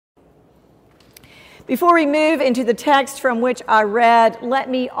Before we move into the text from which I read, let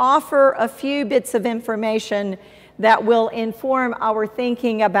me offer a few bits of information that will inform our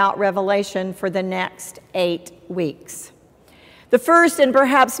thinking about Revelation for the next 8 weeks. The first and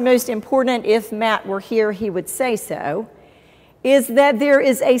perhaps most important, if Matt were here, he would say so, is that there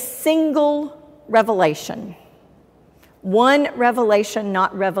is a single revelation. One revelation,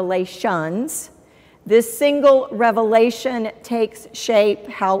 not revelations. This single revelation takes shape,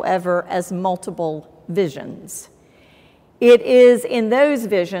 however, as multiple visions. It is in those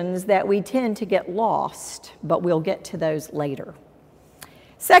visions that we tend to get lost, but we'll get to those later.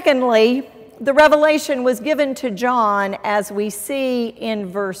 Secondly, the revelation was given to John, as we see in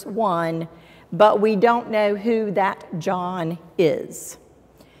verse 1, but we don't know who that John is.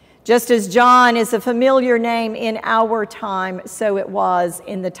 Just as John is a familiar name in our time, so it was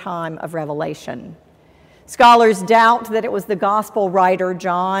in the time of Revelation. Scholars doubt that it was the gospel writer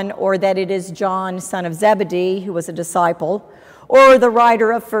John, or that it is John, son of Zebedee, who was a disciple, or the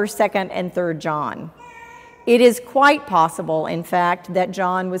writer of 1st, 2nd, and 3rd John. It is quite possible, in fact, that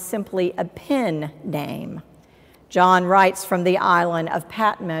John was simply a pen name. John writes from the island of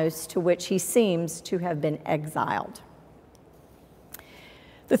Patmos, to which he seems to have been exiled.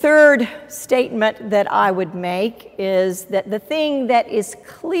 The third statement that I would make is that the thing that is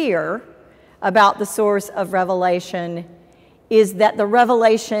clear about the source of revelation is that the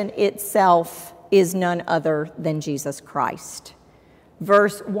revelation itself is none other than Jesus Christ.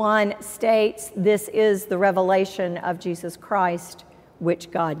 Verse 1 states, "This is the revelation of Jesus Christ, which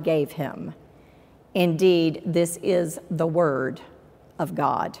God gave him." Indeed, this is the Word of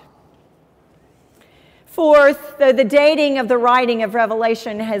God. Fourth, though the dating of the writing of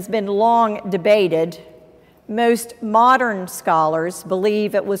Revelation has been long debated, most modern scholars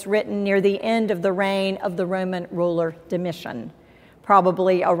believe it was written near the end of the reign of the Roman ruler Domitian,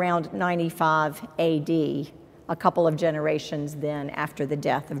 probably around 95 AD, a couple of generations then after the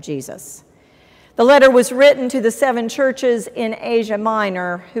death of Jesus. The letter was written to the 7 churches in Asia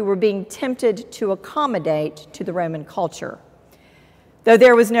Minor who were being tempted to accommodate to the Roman culture. Though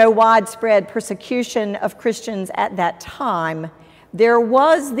there was no widespread persecution of Christians at that time, there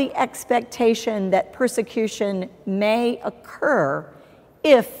was the expectation that persecution may occur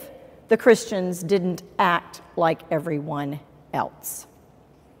if the Christians didn't act like everyone else.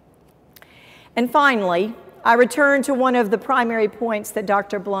 And finally, I return to one of the primary points that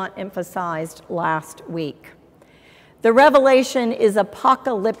Dr. Blunt emphasized last week. The Revelation is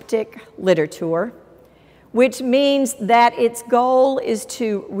apocalyptic literature, which means that its goal is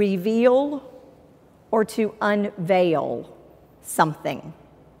to reveal or to unveil something.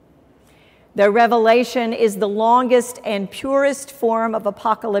 Though Revelation is the longest and purest form of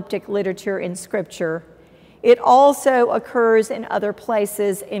apocalyptic literature in Scripture, it also occurs in other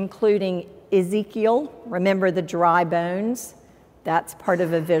places, including Ezekiel, remember the dry bones, that's part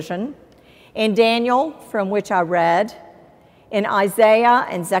of a vision, in Daniel, from which I read, in Isaiah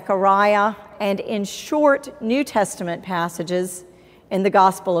and Zechariah, and in short New Testament passages in the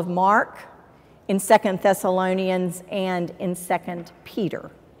Gospel of Mark, in 2 Thessalonians, and in 2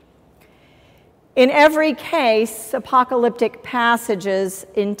 Peter. In every case, apocalyptic passages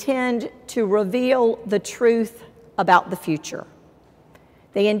intend to reveal the truth about the future.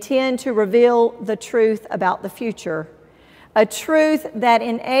 They intend to reveal the truth about the future, a truth that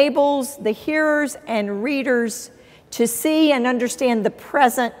enables the hearers and readers to see and understand the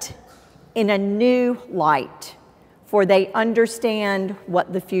present in a new light, for they understand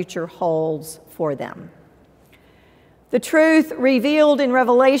what the future holds for them. The truth revealed in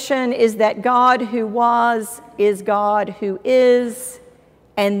Revelation is that God who was is God who is,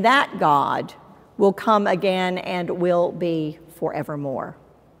 and that God will come again and will be forevermore.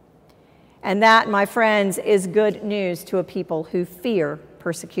 And that, my friends, is good news to a people who fear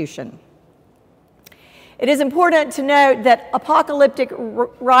persecution. It is important to note that apocalyptic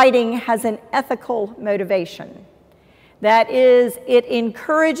writing has an ethical motivation. That is, it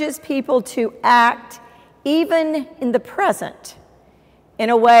encourages people to act even in the present in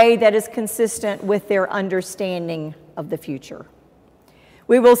a way that is consistent with their understanding of the future.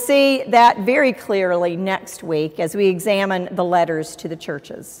 We will see that very clearly next week as we examine the letters to the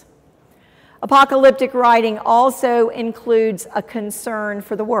churches. Apocalyptic writing also includes a concern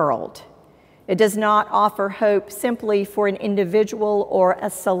for the world. It does not offer hope simply for an individual or a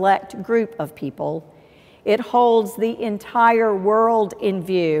select group of people. It holds the entire world in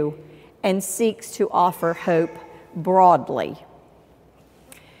view and seeks to offer hope broadly.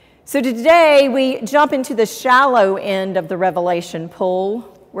 So today we jump into the shallow end of the Revelation pool,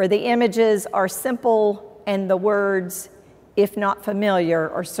 where the images are simple and the words, if not familiar,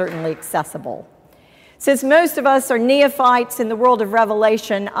 are certainly accessible. Since most of us are neophytes in the world of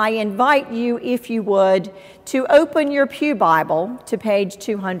Revelation, I invite you, if you would, to open your pew Bible to page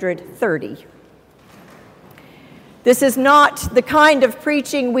 230. This is not the kind of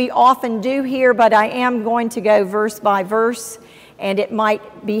preaching we often do here, but I am going to go verse by verse, and it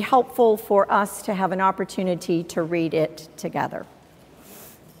might be helpful for us to have an opportunity to read it together.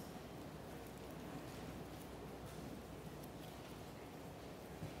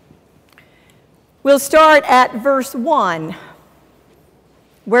 We'll start at verse 1,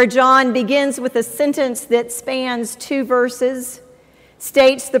 where John begins with a sentence that spans 2 verses,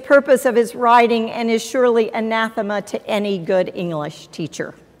 states the purpose of his writing, and is surely anathema to any good English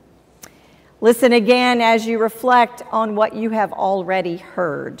teacher. Listen again as you reflect on what you have already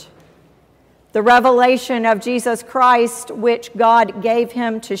heard. The revelation of Jesus Christ, which God gave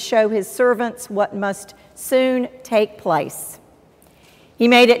him to show his servants what must soon take place. He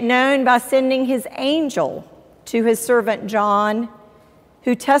made it known by sending his angel to his servant John,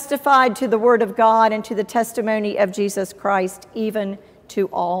 who testified to the word of God and to the testimony of Jesus Christ, even to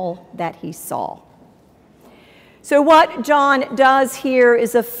all that he saw. So what John does here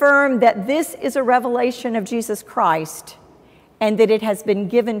is affirm that this is a revelation of Jesus Christ and that it has been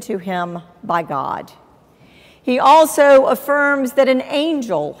given to him by God. He also affirms that an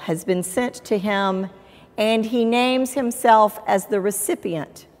angel has been sent to him, and he names himself as the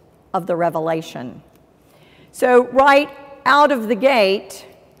recipient of the revelation. So right out of the gate,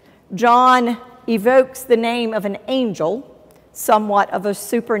 John evokes the name of an angel, somewhat of a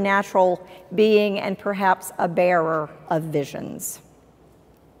supernatural being and perhaps a bearer of visions.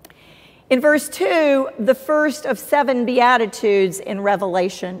 In verse 2, the first of 7 Beatitudes in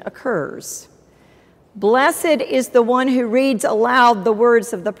Revelation occurs. Blessed is the one who reads aloud the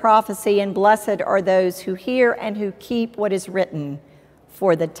words of the prophecy, and blessed are those who hear and who keep what is written,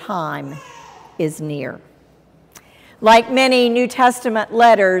 for the time is near. Like many New Testament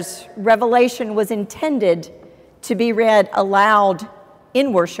letters, Revelation was intended to be read aloud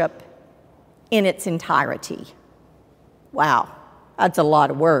in worship in its entirety. Wow, that's a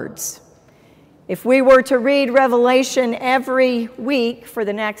lot of words. If we were to read Revelation every week for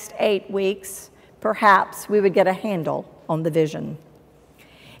the next 8 weeks, perhaps we would get a handle on the vision.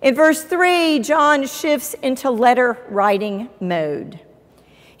 In verse 3, John shifts into letter writing mode.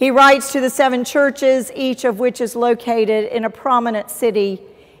 He writes to the 7 churches, each of which is located in a prominent city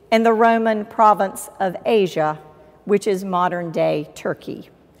in the Roman province of Asia, which is modern-day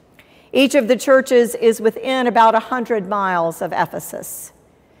Turkey. Each of the churches is within about 100 miles of Ephesus.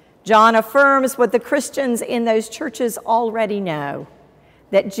 John affirms what the Christians in those churches already know,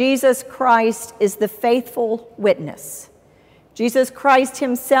 that Jesus Christ is the faithful witness. Jesus Christ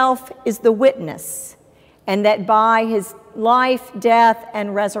himself is the witness, and that by his life, death,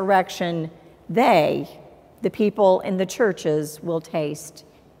 and resurrection, they, the people in the churches, will taste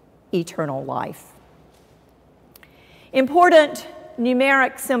eternal life. Important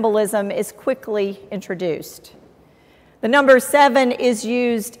numeric symbolism is quickly introduced. The number 7 is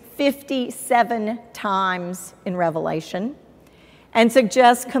used 57 times in Revelation and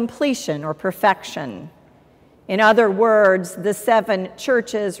suggests completion or perfection. In other words, the 7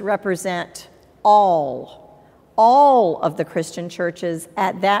 churches represent all of the Christian churches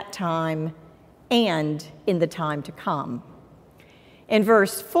at that time and in the time to come. In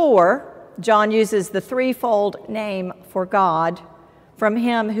verse 4, John uses the threefold name for God, from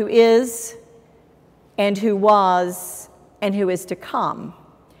him who is, and who was, and who is to come.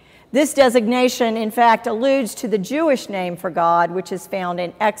 This designation, in fact, alludes to the Jewish name for God, which is found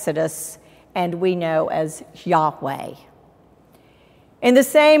in Exodus, and we know as Yahweh. In the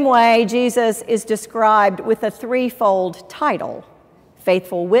same way, Jesus is described with a threefold title: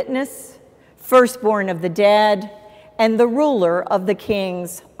 faithful witness, firstborn of the dead, and the ruler of the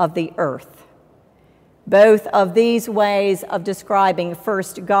kings of the earth. Both of these ways of describing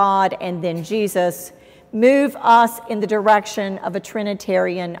first God and then Jesus move us in the direction of a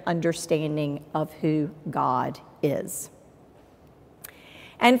Trinitarian understanding of who God is.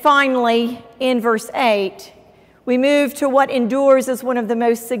 And finally, in verse 8, we move to what endures as one of the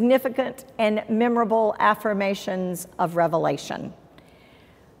most significant and memorable affirmations of Revelation.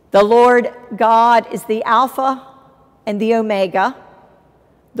 The Lord God is the Alpha and the Omega,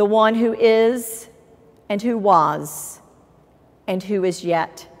 the one who is and who was and who is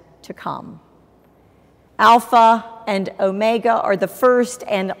yet to come. Alpha and Omega are the first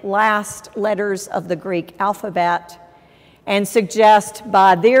and last letters of the Greek alphabet and suggest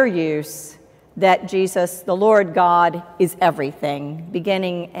by their use that Jesus, the Lord God, is everything,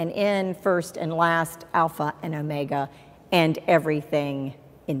 beginning and end, first and last, Alpha and Omega, and everything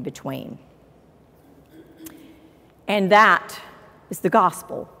in between. And that is the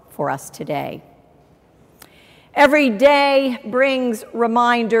gospel for us today. Every day brings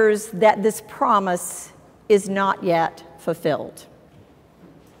reminders that this promise is not yet fulfilled,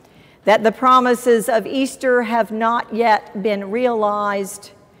 that the promises of Easter have not yet been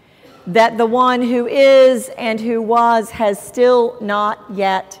realized, that the one who is and who was has still not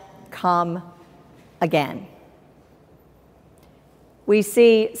yet come again. We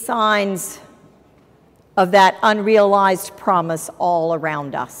see signs of that unrealized promise all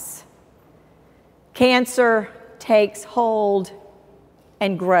around us. Cancer takes hold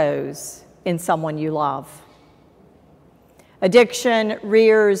and grows in someone you love. Addiction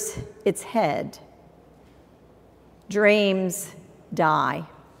rears its head. Dreams die.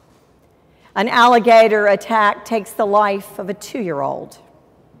 An alligator attack takes the life of a 2-year-old.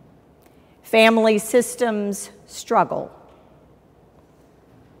 Family systems struggle.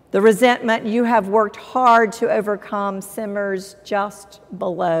 The resentment you have worked hard to overcome simmers just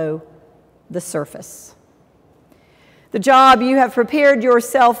below the surface. The job you have prepared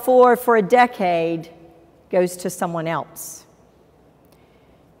yourself for a decade goes to someone else.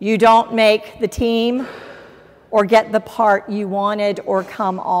 You don't make the team or get the part you wanted or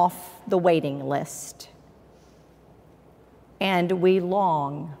come off the waiting list. And we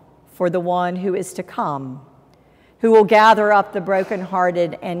long for the one who is to come, who will gather up the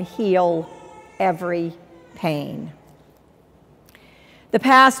brokenhearted and heal every pain. The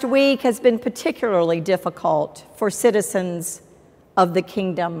past week has been particularly difficult for citizens of the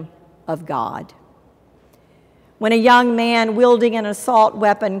kingdom of God. When a young man wielding an assault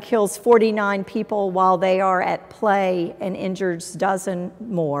weapon kills 49 people while they are at play and injures a dozen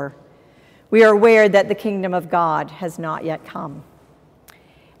more, we are aware that the kingdom of God has not yet come.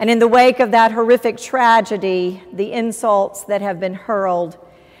 And in the wake of that horrific tragedy, the insults that have been hurled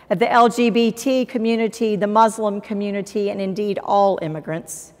at the LGBT community, the Muslim community, and indeed all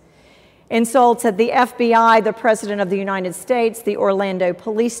immigrants, insults at the FBI, the President of the United States, the Orlando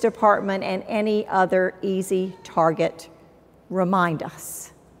Police Department, and any other easy target remind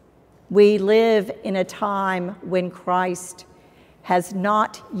us we live in a time when Christ has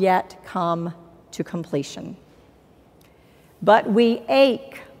not yet come to completion. But we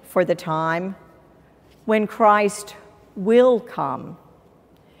ache for the time when Christ will come,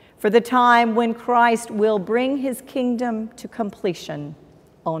 for the time when Christ will bring his kingdom to completion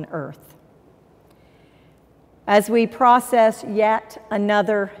on earth. As we process yet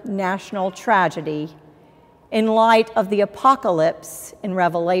another national tragedy in light of the apocalypse in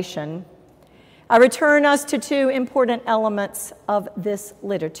Revelation, I return us to 2 important elements of this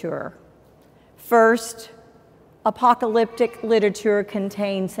literature. First, apocalyptic literature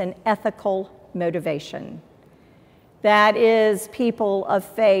contains an ethical motivation. That is, people of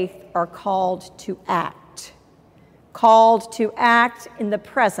faith are called to act in the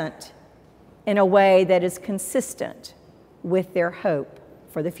present in a way that is consistent with their hope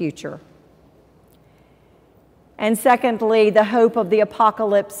for the future. And secondly, the hope of the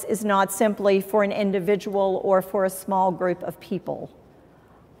apocalypse is not simply for an individual or for a small group of people.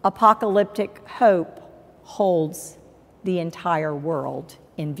 Apocalyptic hope holds the entire world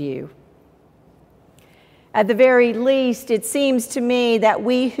in view. At the very least, it seems to me that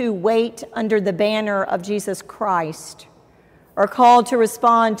we who wait under the banner of Jesus Christ are called to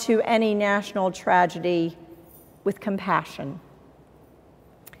respond to any national tragedy with compassion.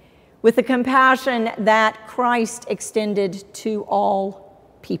 With the compassion that Christ extended to all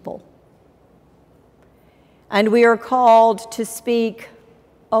people. And we are called to speak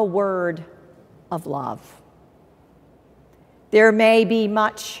a word of love. There may be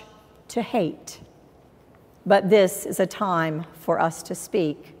much to hate, but this is a time for us to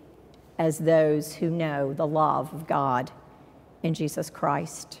speak as those who know the love of God in Jesus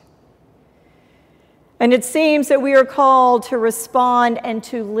Christ. And it seems that we are called to respond and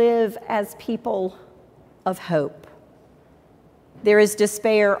to live as people of hope. There is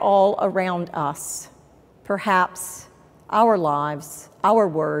despair all around us. Perhaps our lives, our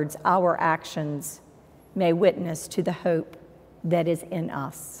words, our actions may witness to the hope that is in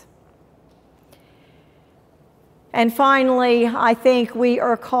us. And finally, I think we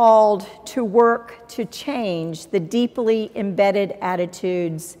are called to work to change the deeply embedded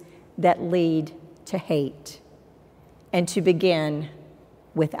attitudes that lead to hate, and to begin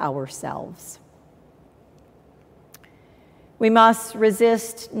with ourselves. We must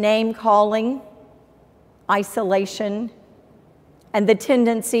resist name-calling, isolation, and the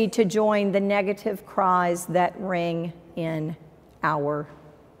tendency to join the negative cries that ring in our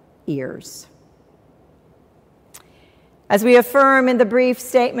ears. As we affirm in the brief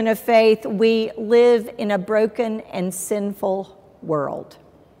statement of faith, we live in a broken and sinful world.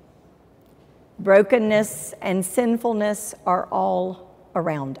 Brokenness and sinfulness are all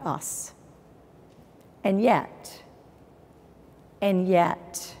around us. And yet,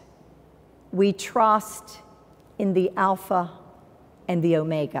 we trust in the Alpha and the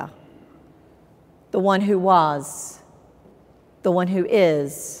Omega, the one who was, the one who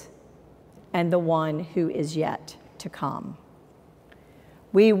is, and the one who is yet to come.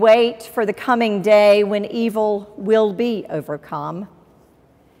 We wait for the coming day when evil will be overcome.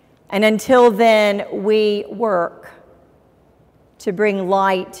 And until then, we work to bring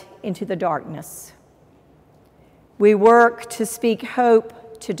light into the darkness. We work to speak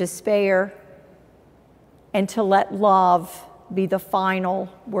hope to despair and to let love be the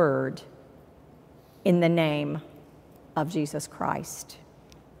final word in the name of Jesus Christ.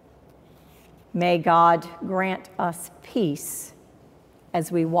 May God grant us peace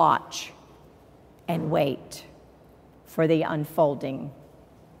as we watch and wait for the unfolding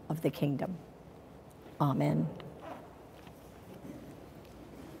of the kingdom. Amen.